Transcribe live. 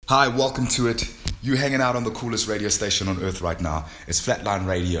Hi, welcome to it. You hanging out on the coolest radio station on earth right now. It's Flatline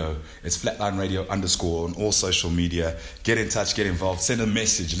Radio. It's Flatline Radio _ on all social media. Get in touch, get involved, send a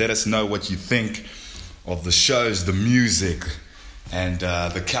message. Let us know what you think of the shows, the music, and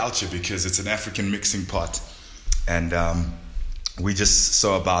the culture, because it's an African mixing pot. And we just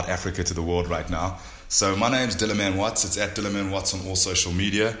so about Africa to the world right now. So my name's Dillaman Watts. It's at Dillaman Watts on all social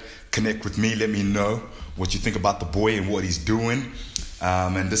media. Connect with me. Let me know what you think about the boy and what he's doing.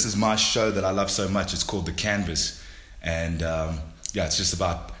 And this is my show that I love so much. It's called The Canvas. And it's just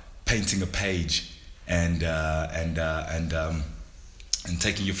about painting a page and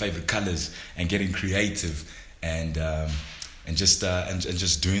taking your favorite colors and getting creative and just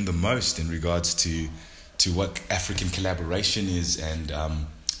doing the most in regards to what African collaboration is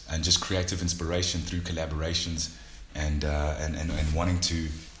and just creative inspiration through collaborations and wanting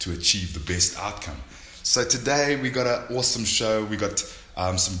to achieve the best outcome. So today we got an awesome show. We got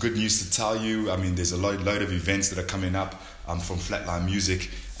some good news to tell you. I mean, there's a load of events that are coming up from Flatline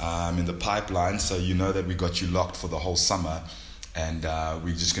Music in the pipeline. So you know that we got you locked for the whole summer, and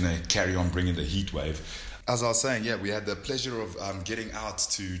we're just going to carry on bringing the heat wave. As I was saying, we had the pleasure of getting out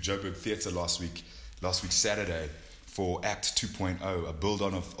to Joburg Theatre last week Saturday, for Act 2.0, a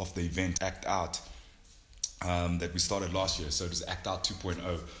build-on of the event Act Out that we started last year. So it was Act Out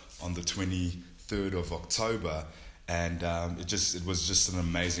 2.0 on the 23rd of October, and it was just an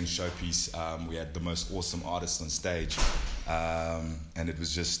amazing showpiece. We had the most awesome artists on stage, and it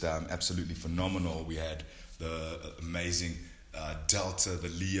was just absolutely phenomenal. We had the amazing Delta, the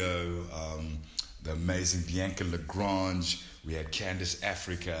Leo, the amazing Bianca Lagrange. We had Candice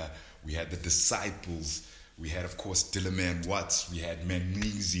Africa. We had the Disciples. We had, of course, Dillaman Watts. We had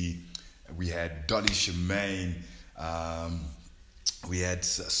Menmizi. We had Dolly Shemaine. We had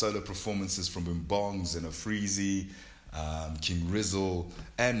solo performances from Mbongs and Afrizi, King Rizzle,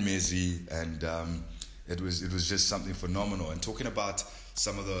 and Mezzi, and it was just something phenomenal. And talking about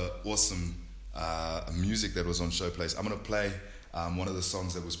some of the awesome music that was on Showplace, I'm going to play one of the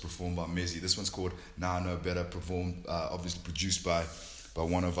songs that was performed by Mezzi. This one's called Now I Know Better, performed, obviously produced by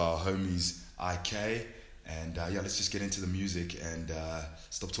one of our homies, IK. And let's just get into the music and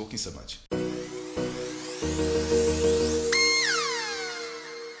stop talking so much.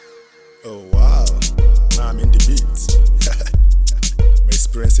 Oh wow, now I'm in the beat. My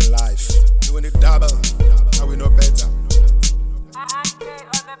experience in life, doing it double, now we know better.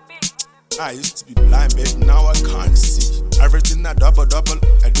 I used to be blind, baby, now I can't see. Everything I double,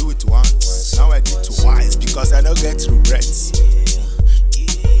 I do it once. Now I do it twice, because I don't get regrets.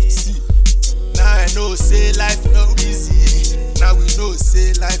 See, now I know, say life no easy. Now we know,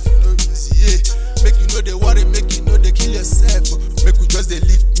 say life no easy. Make you know they worry, make you know they kill yourself. Make we just they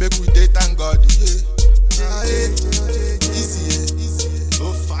live, make we they thank God. Easy,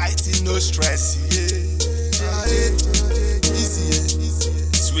 no fighting, no stress. Easy,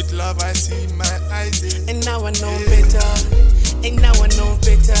 sweet love I see in my eyes. And now I know better.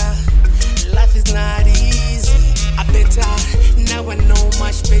 Life is not easy. I better. Now I know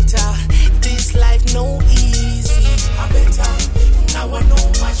much better. This life no easy. I better. Now I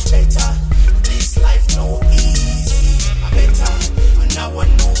know much better. This life no easy. I better. Now I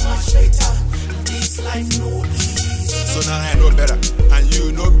know much better. This life no easy. So now I know better, and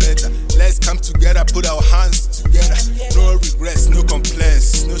you know better. Let's come together, put our hands together. No regrets, no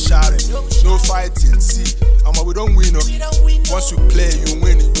complaints, no shouting, no fighting. See, we don't win. Once you play, you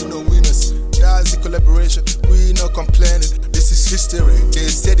win. You know winners. That's the collaboration. We not complaining. This is history. They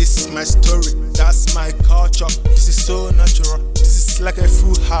say this is my story. That's my culture. This is so natural. This is like a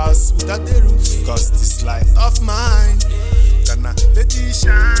full house without the roof. Cause this light of mine, gonna let it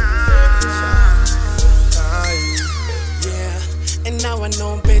shine. And now I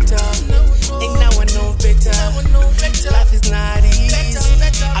know better. And now I know better. Life is not easy.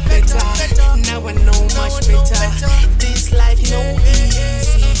 I better. Now I know much better. This life no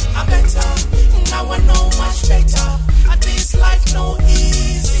easy. I better. Now I know much better. This life no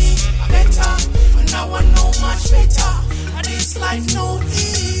easy. I better. Now I know much better. This life no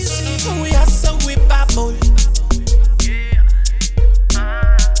easy. We are so we bubble.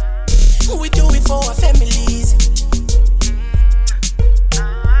 We do it for our families.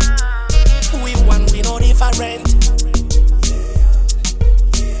 We no different.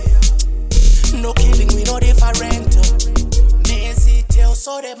 No killing, we no different. Messy tell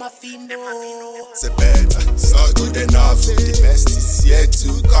so them a findo. Say better, it's not good enough. The best is yet to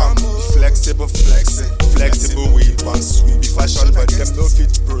come. Be flexible, flexible we once we be fashion, but them no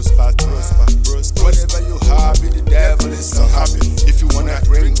fit prosper. Whatever you have, the devil is so happy. If you wanna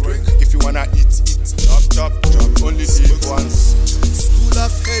drink, if you wanna eat, chop. Only live once. School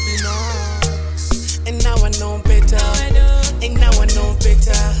of hate. saving us. And now I know better. And now I know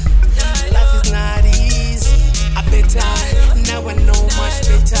better. Life is not easy. I better. Now I know much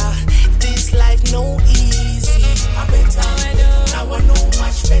better. This life no easy. I better. Now I know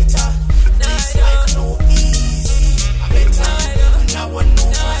much better. This life no easy. I better. Now I know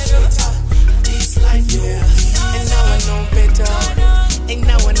much better. This life no easy. And now I know better. And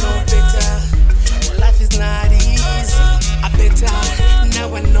now I know better. Life is not easy. I better.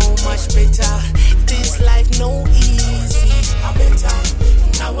 Now I know much better. This life no easy. I better.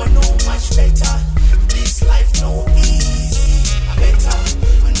 Now I know much better. This life no easy. I better.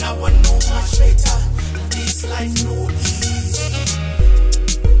 Now I know much better. This life no easy.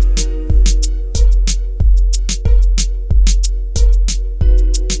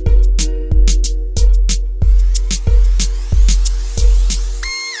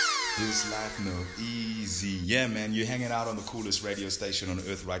 This life no easy. Yeah, man, you're hanging out on the coolest radio station on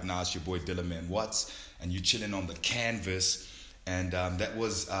earth right now. It's your boy Dillaman Watts, and you're chilling on the canvas. And that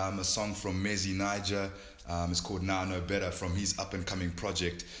was a song from Mezi Niger. It's called Now I Know Better, from his up-and-coming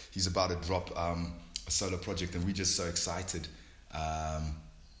project. He's about to drop a solo project, and we're just so excited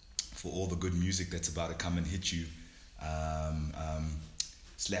for all the good music that's about to come and hit you.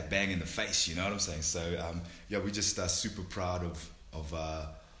 Slap bang in the face, you know what I'm saying? So, yeah, we're just super proud of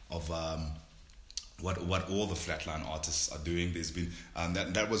what all the Flatline artists are doing. There's been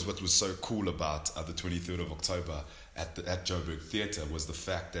that was what was so cool about the 23rd of October at Joburg Theatre, was the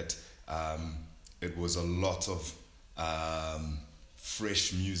fact that it was a lot of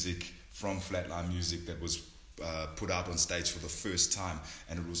fresh music from Flatline Music that was put out on stage for the first time,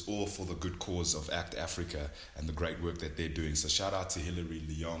 and it was all for the good cause of ACT Africa and the great work that they're doing. So shout out to Hilary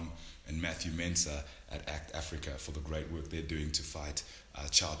Leong and Matthew Mensah at ACT Africa for the great work they're doing to fight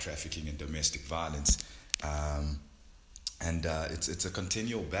child trafficking and domestic violence. And it's a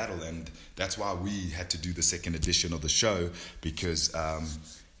continual battle, and that's why we had to do the second edition of the show, because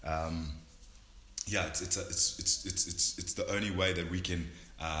yeah, it's the only way that we can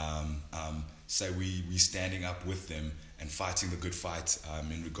say we standing up with them and fighting the good fight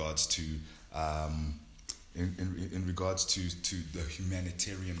in regards to in regards to the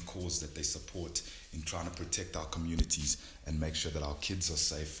humanitarian cause that they support in trying to protect our communities and make sure that our kids are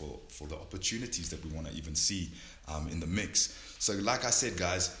safe for the opportunities that we want to even see in the mix. So like I said,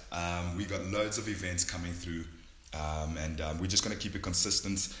 guys, we got loads of events coming through, and we're just going to keep it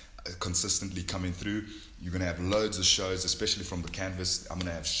consistently coming through. You're going to have loads of shows, especially from the canvas. I'm going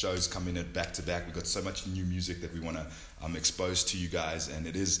to have shows coming in back to back. We've got so much new music that we want to expose to you guys, and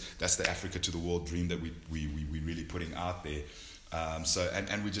that's the Africa to the world dream that we really putting out there. So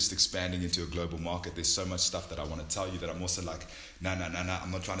we're just expanding into a global market. There's so much stuff that I want to tell you that I'm also like, no, I'm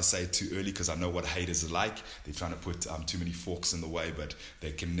not trying to say it too early, because I know what haters are like. They're trying to put too many forks in the way, but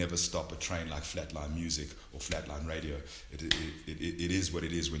they can never stop a train like Flatline Music or Flatline Radio. It is what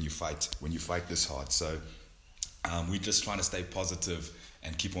it is when you fight this hard. So we're just trying to stay positive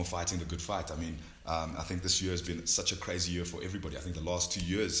and keep on fighting the good fight. I mean, I think this year has been such a crazy year for everybody. I think the last 2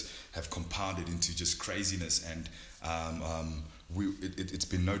 years have compounded into just craziness, and it's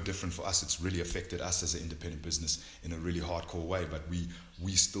been no different for us. It's really affected us as an independent business in a really hardcore way, but we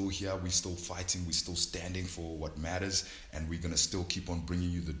still here, we still fighting, we still standing for what matters, and we're going to still keep on bringing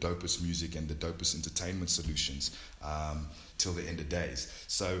you the dopest music and the dopest entertainment solutions till the end of days.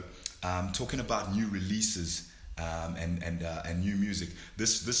 So talking about new releases and new music,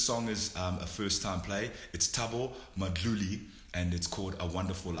 this song is a first time play. It's Thabo Madluli, and it's called A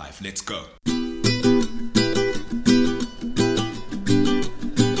Wonderful Life. Let's go.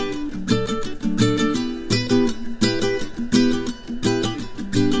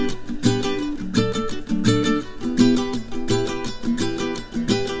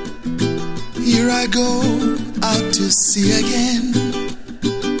 Here I go out to sea again.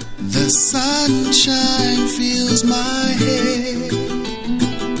 The sunshine fills my head,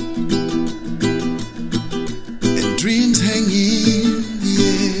 and dreams hang in the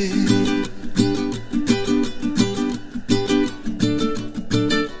air.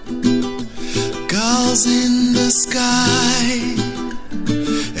 Gulls in the sky,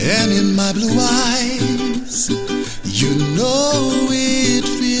 and in my blue eyes, you know it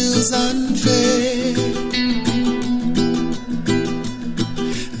feels unfair.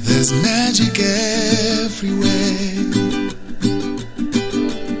 There's magic everywhere.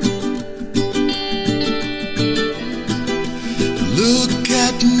 Look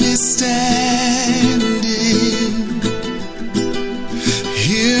at me standing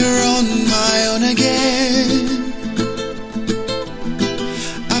here on my own again,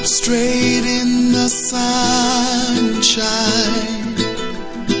 up straight in the sunshine.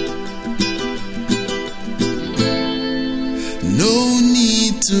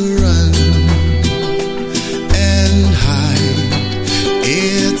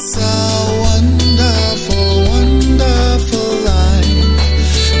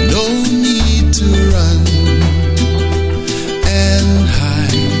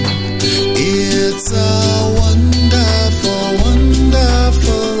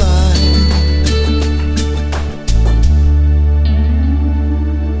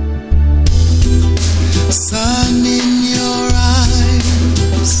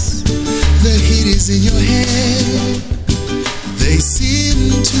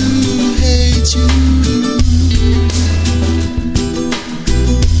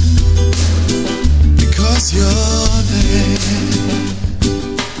 you're there.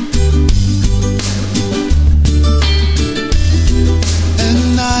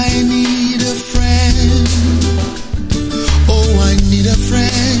 And I need a friend. Oh, I need a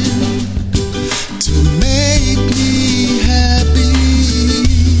friend to make me happy.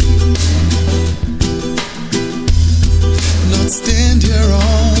 Not stand here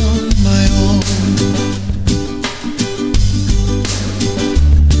on my own.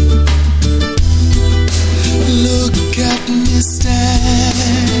 Look at me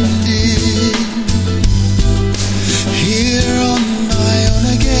standing here on my own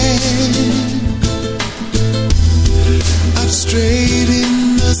again. I'm straight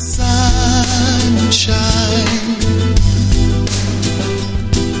in the sunshine.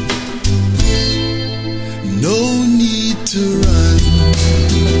 No need to run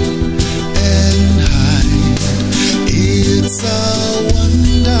and hide. It's a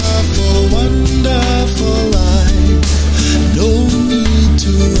wonderful, wonderful life. No need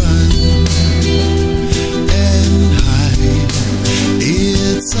to run and hide.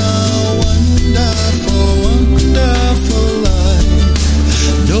 It's a wonderful, wonderful life.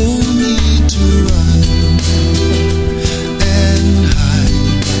 No need to run and hide.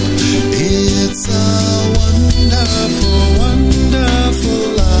 It's a wonderful, wonderful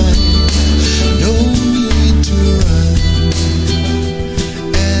life. No need to run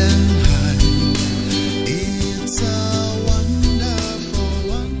and hide. It's a wonderful,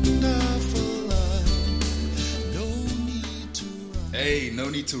 wonderful life. No need to run. Hey, no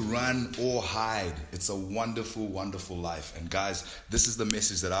need to run or hide. It's a wonderful, wonderful life. And guys, this is the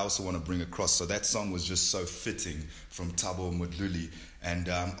message that I also want to bring across. So that song was just so fitting from Thabo Modluli. And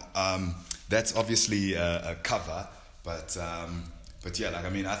that's obviously a cover, but yeah, like, I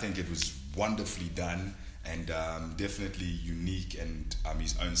mean, I think it was wonderfully done and definitely unique and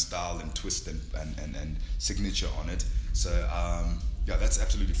his own style and twist and signature on it. So yeah, that's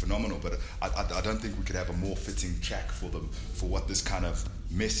absolutely phenomenal. But I don't think we could have a more fitting track for what this kind of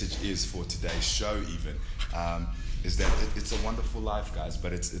message is for today's show. Even is that it's a wonderful life, guys.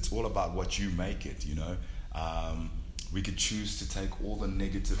 But it's all about what you make it. You know. We could choose to take all the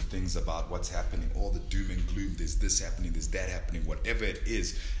negative things about what's happening, all the doom and gloom, there's this happening, there's that happening, whatever it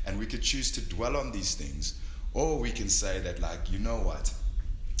is, and we could choose to dwell on these things. Or we can say that, like, you know what,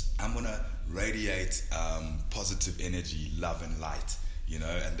 I'm going to radiate positive energy, love and light, you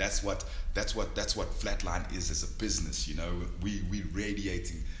know, and that's what Flatline is as a business, you know. We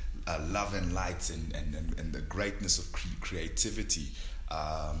radiating love and light and the greatness of creativity.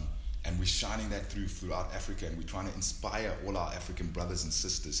 And we're shining that throughout Africa, and we're trying to inspire all our African brothers and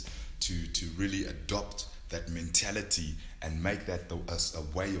sisters to really adopt that mentality and make that a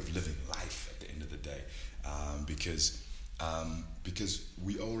way of living life at the end of the day, because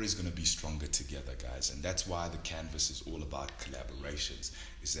we're always going to be stronger together, guys. And that's why the canvas is all about collaborations,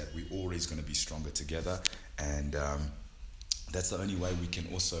 is that we're always going to be stronger together, and that's the only way we can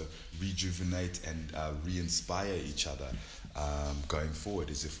also rejuvenate and re-inspire each other going forward,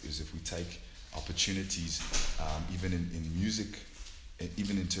 is if we take opportunities, even in music,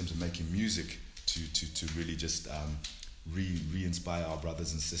 even in terms of making music, to really just re-inspire our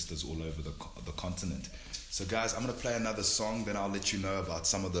brothers and sisters all over the continent. So guys, I'm going to play another song, then I'll let you know about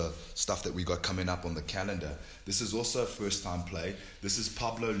some of the stuff that we got coming up on the calendar. This is also a first time play. This is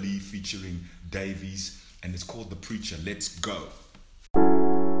Pablo Lee featuring Davies, and it's called The Preacher. Let's go.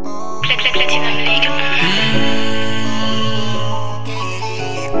 Platinum League.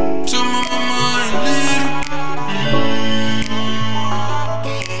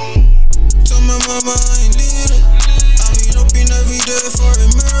 Mama ain't little. I mean, hoping every day for a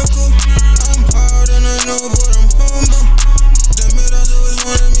miracle. I'm hard and I know, but I'm humble. Them haters always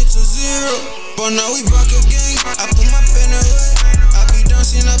wanted me to zero, but now we back again. I put my pen away. I be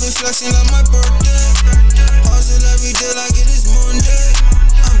dancing, I be flexing like my birthday. Hustle every day like it is Monday.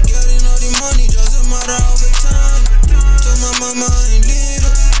 I'm getting all the money, doesn't matter all the time. Tell my mama ain't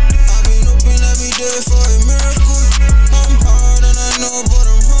little. I been hoping every day for a miracle. I'm hard and I know, but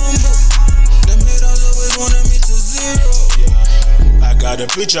I'm humble. Wanted me to zero. Yeah, I got a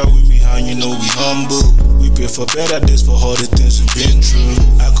preacher with me, and you know we humble. We pray for better days for all the things we've been through.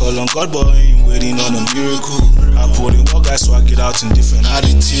 I call on God, but I ain't waiting on a miracle. I put in work, so I get out in different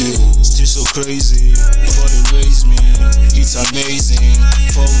attitudes. Still so crazy, but they raised me. It's amazing,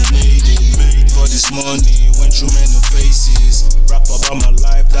 for we made it. For this money, went through many faces. Rap about my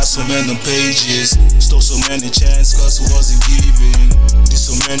life, that's so many pages. Stole so many chances, cause it wasn't giving. Did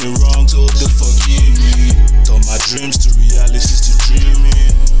so many wrongs, oh they forgive me. Turn my dreams to realities to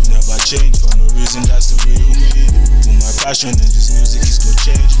dreaming. Never change for no reason, that's the real me. Put my passion in this music, it's gonna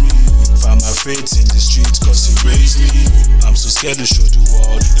change me. Find my faith in the streets cause he raised me. I'm so scared to show the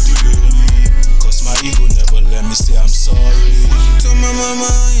world the real me, cause my ego never let me say I'm sorry. Tell my mama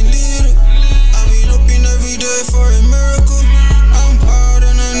I ain't little. I've been hoping every day for a miracle. I'm hard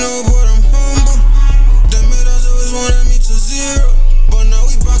and I know, but I'm humble. Them haters always wanted me to zero, but now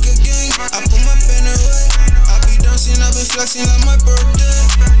we back again. I put my pen away. I be dancing, I be flexing like my birthday.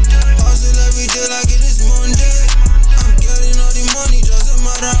 Hustle every day like it is Monday. I'm getting all the money, doesn't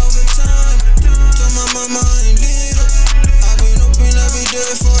matter over time. Tell my mama I ain't little. I've been hoping every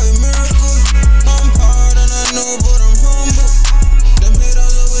day for a miracle. I'm hard and I know, but I'm humble. Them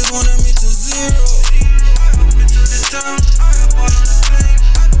haters always wanted me to zero. I hope into the town, I up all on the plane.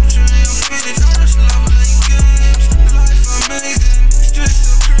 I do truly unfitted, I just love playing games. Life amazing, streets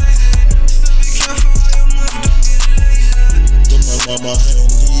so crazy. Still be careful how you move, don't get lazy. Tell my mama I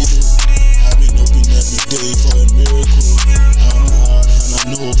ain't little. I've been hoping every day for a miracle. I'm hard and I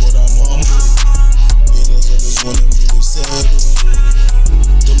know, but I'm humble. Haters always wanted me to settle.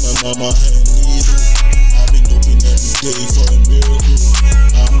 Tell my mama I ain't little. I've been hoping every day for a miracle.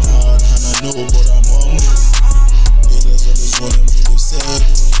 I'm hard and I know, but I'm humble. Haters always wanted me to settle.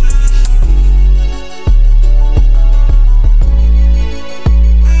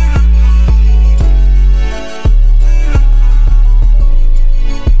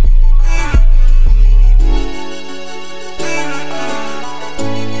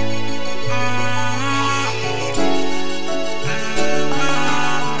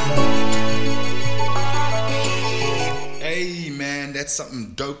 That's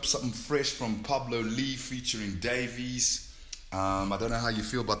something dope, something fresh from Pablo Lee featuring Davies. I don't know how you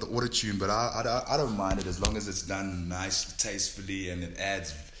feel about the autotune, but I don't mind it as long as it's done nice, tastefully, and it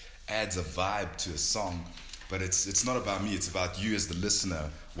adds a vibe to a song. But it's not about me, it's about you as the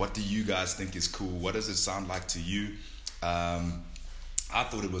listener. What do you guys think is cool? What does it sound like to you? I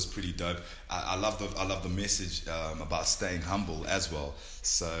thought it was pretty dope. I love the message about staying humble as well.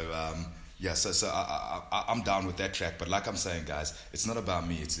 So yeah, so I'm down with that track. But like I'm saying, guys, it's not about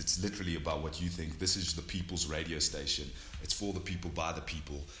me. It's literally about what you think. This is the people's radio station. It's for the people, by the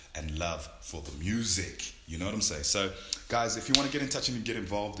people, and love for the music. You know what I'm saying? So, guys, if you want to get in touch and get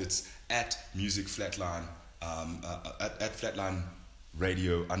involved, it's at Music Flatline, at Flatline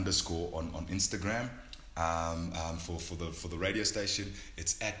Radio _ on Instagram. For the radio station,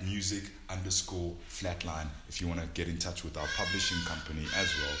 it's at Music _ Flatline. If you want to get in touch with our publishing company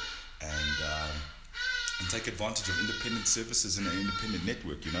as well. And take advantage of independent services and an independent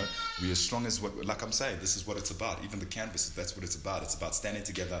network. You know, we're as strong as what, like I'm saying, this is what it's about. Even the canvas, that's what it's about. It's about standing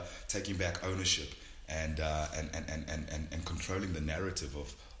together, taking back ownership, and controlling the narrative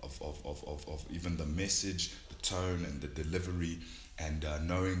of even the message, the tone, and the delivery, and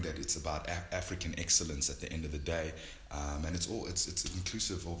knowing that it's about African excellence at the end of the day, and it's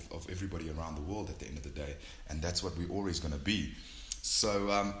inclusive of everybody around the world at the end of the day, and that's what we're always going to be.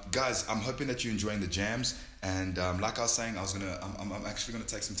 So, guys, I'm hoping that you're enjoying the jams, and like I was saying, I'm actually gonna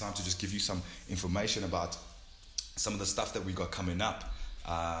take some time to just give you some information about some of the stuff that we got coming up.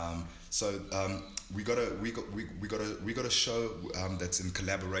 We got a show that's in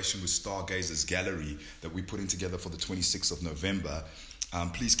collaboration with Stargazers Gallery that we're putting together for the 26th of November.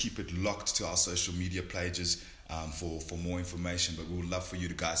 Please keep it locked to our social media pages for more information, but we would love for you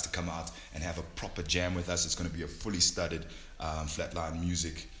guys to come out and have a proper jam with us. It's going to be a fully studded Flatline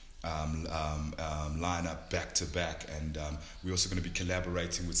music lineup back to back, and we're also going to be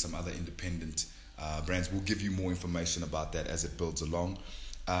collaborating with some other independent brands. We'll give you more information about that as it builds along.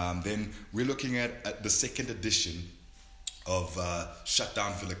 Then we're looking at the second edition of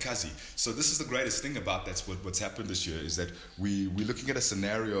Shutdown Vilakazi. So this is the greatest thing about what's happened this year, is that we're looking at a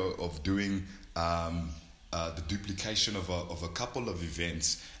scenario of doing the duplication of a couple of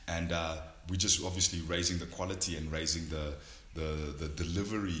events, and we're just obviously raising the quality and raising the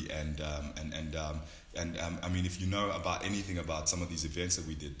delivery, and I mean, if you know about anything about some of these events that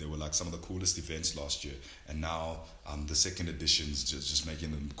we did, they were like some of the coolest events last year, and now the second edition's just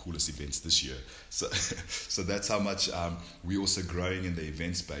making them the coolest events this year. So that's how much we're also growing in the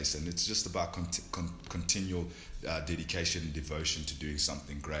event space, and it's just about continual dedication and devotion to doing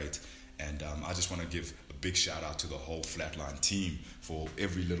something great. And I just want to give a big shout out to the whole Flatline team for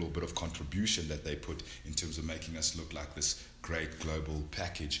every little bit of contribution that they put in terms of making us look like this great global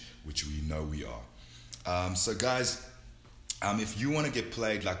package, which we know we are. So guys, if you want to get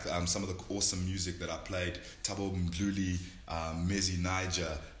played like some of the awesome music that I played, Thabo Mdluli, Mezi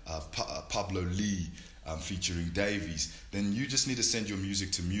Niger, Pablo Lee, featuring Davies, then you just need to send your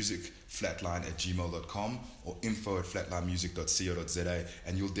music to musicflatline@gmail.com or info@flatlinemusic.co.za,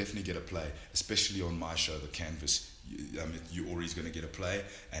 and you'll definitely get a play, especially on my show, The Canvas. You're always going to get a play,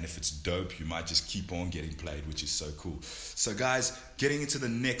 and if it's dope, you might just keep on getting played, which is so cool. So guys, getting into the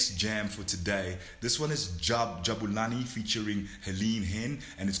next jam for today, this one is Jabulani featuring Helene Hen,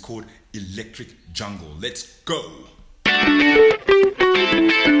 and it's called Electric Jungle. Let's go.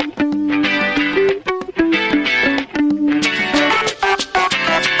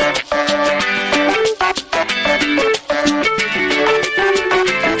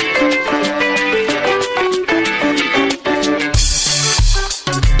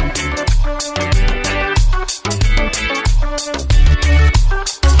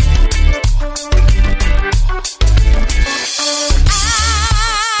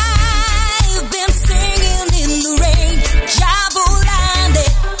 I've been singing in the rain, Jabulani.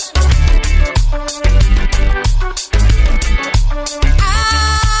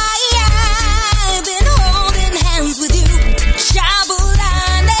 I've been holding hands with you,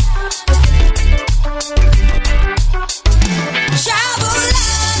 Jabulani.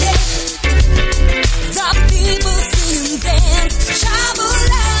 Jabulani. The people sing and dance,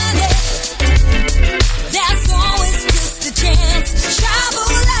 Jabulani. There's always just a chance,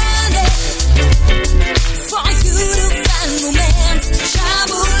 Jabulani, for you to find romance,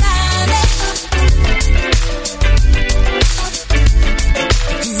 Jabulani.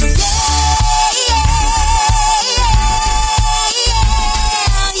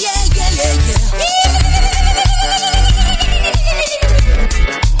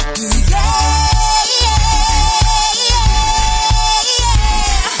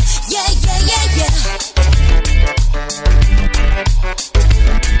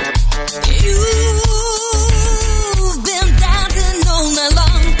 You've been dancing all night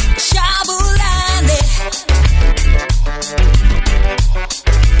long, Jabulani.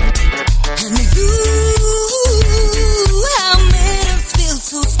 And you have made us feel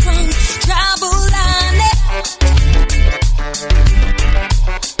so strong, Jabulani.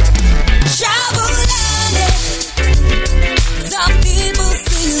 Jabulani. The people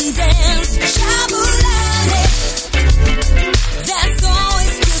sing and dance, Jabulani. There's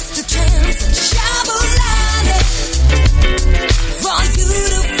always just a chance, Jabulani, for you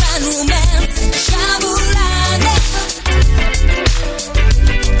to find romance, Jabulani.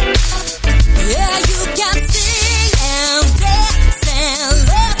 Yeah, you can sing and dance and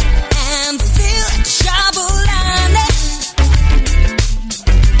love and feel, Jabulani.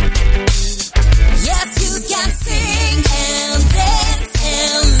 Yes, you can sing and dance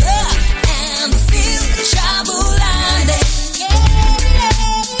and love and feel, Jabulani.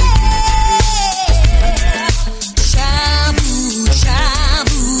 Shabu,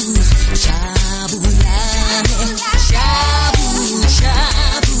 shabu, Jabulani. Shabu,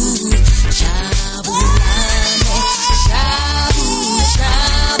 shabu, Jabulani. Shabu,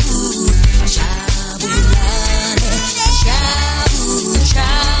 shabu, Jabulani. Shabu,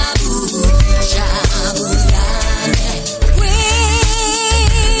 shabu, Jabulani. We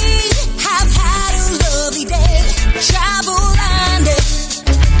have had a lovely day, Jabulani.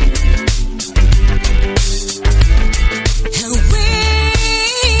 And we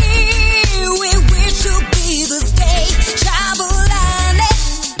wish to be this day, Jabulani.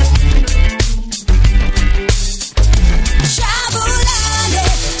 Jabulani.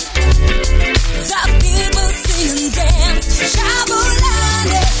 The people sing and dance,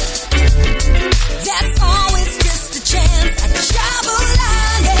 Jabulani. There's always just a chance,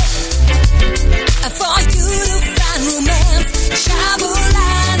 Jabulani, for you to find romance,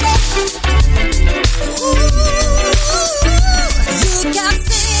 Jabulani. You can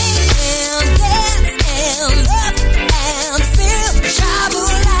sing and dance and love and feel,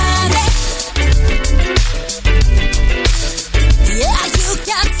 Jabulani. Yeah, you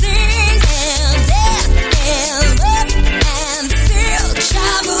can sing and dance and love and feel,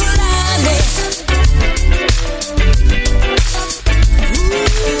 Jabulani.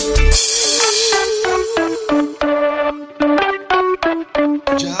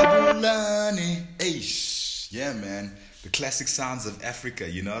 Jabulani. Aish. Yeah, man. The classic sounds of Africa,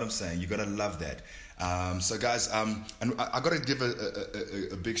 you know what I'm saying? You gotta love that. So guys, and I gotta give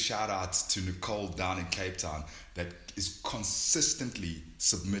a big shout out to Nicole down in Cape Town that is consistently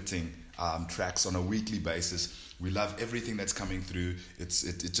submitting tracks on a weekly basis. We love everything that's coming through.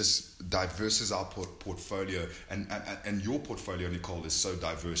 It just diverses our portfolio, and your portfolio, Nicole, is so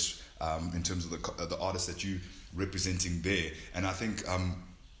diverse in terms of the artists that you representing there. And I think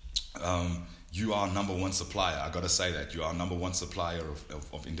you are number one supplier. I gotta say that you are number one supplier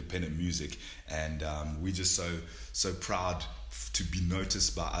of independent music, and we're just so proud to be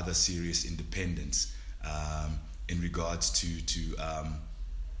noticed by other serious independents in regards to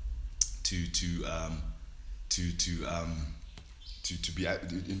be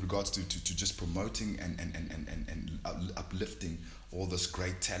in regards to just promoting and uplifting all this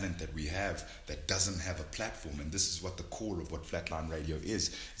great talent that we have that doesn't have a platform. And this is what the core of what Flatline Radio is.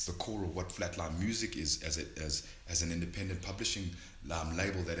 It's the core of what Flatline Music is as an independent publishing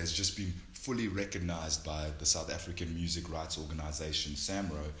label that has just been fully recognized by the South African Music Rights Organization,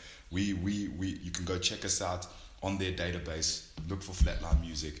 SAMRO. You can go check us out on their database, look for Flatline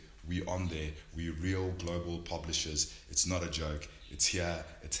Music. We're on there. We're real global publishers. It's not a joke. It's here.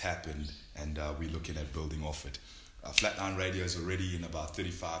 It's happened. And we're looking at building off it. Flatline Radio is already in about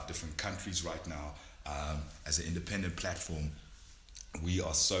 35 different countries right now as an independent platform. We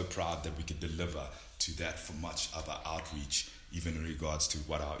are so proud that we could deliver to that for much other outreach, even in regards to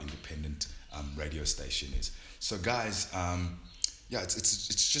what our independent radio station is. So guys,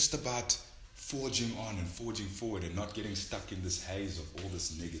 it's just about forging on and forging forward and not getting stuck in this haze of all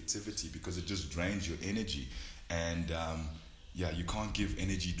this negativity, because it just drains your energy. And you can't give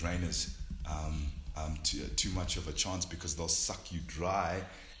energy drainers too much of a chance, because they'll suck you dry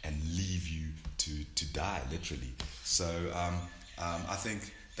and leave you to die, literally. So I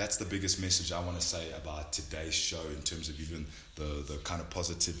think that's the biggest message I want to say about today's show, in terms of even the kind of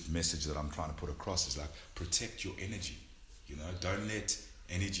positive message that I'm trying to put across, is like, protect your energy. Don't let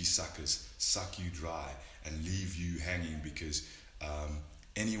energy suckers suck you dry and leave you hanging, because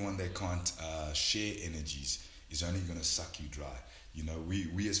anyone that can't share energies is only going to suck you dry.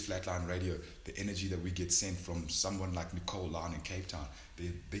 We as Flatline Radio, the energy that we get sent from someone like Nicole Laan in Cape Town,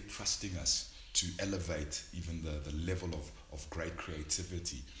 they're trusting us to elevate even the level of great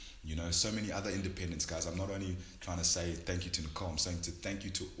creativity. So many other independents, guys. I'm not only trying to say thank you to Nicole, I'm saying thank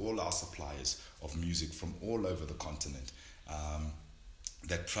you to all our suppliers of music from all over the continent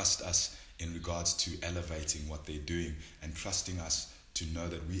that trust us in regards to elevating what they're doing, and trusting us to know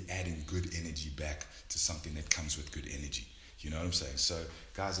that we're adding good energy back to something that comes with good energy. You know what I'm saying? So,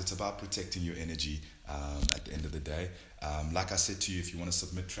 guys, it's about protecting your energy at the end of the day. Like I said to you, if you want to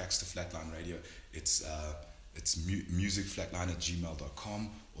submit tracks to Flatline Radio, it's musicflatline@gmail.com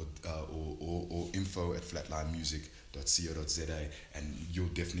or info@flatlinemusic.co.za, and you'll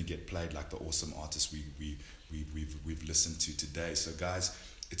definitely get played like the awesome artists we've listened to today. So, guys,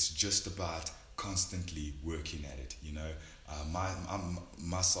 it's just about constantly working at it.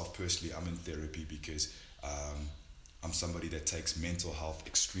 Myself personally, I'm in therapy because I'm somebody that takes mental health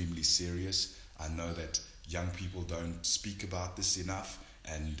extremely serious. I know that young people don't speak about this enough,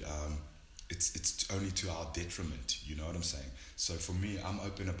 and it's only to our detriment, you know what I'm saying? So for me, I'm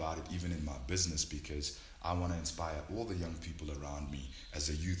open about it even in my business, because I want to inspire all the young people around me as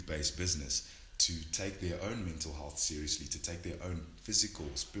a youth-based business to take their own mental health seriously, to take their own physical,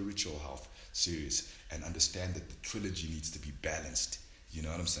 spiritual health serious, and understand that the trilogy needs to be balanced, you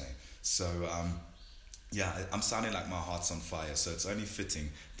know what I'm saying? So I'm sounding like my heart's on fire, so it's only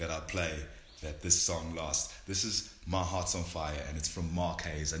fitting that I play that this song last. This is My Heart's on Fire, and it's from Mark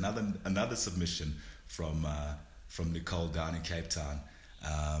Hayes. Another submission from Nicole down in Cape Town.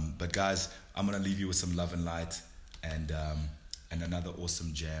 But guys, I'm gonna leave you with some love and light, and another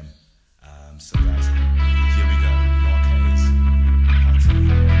awesome jam. So guys, here we go.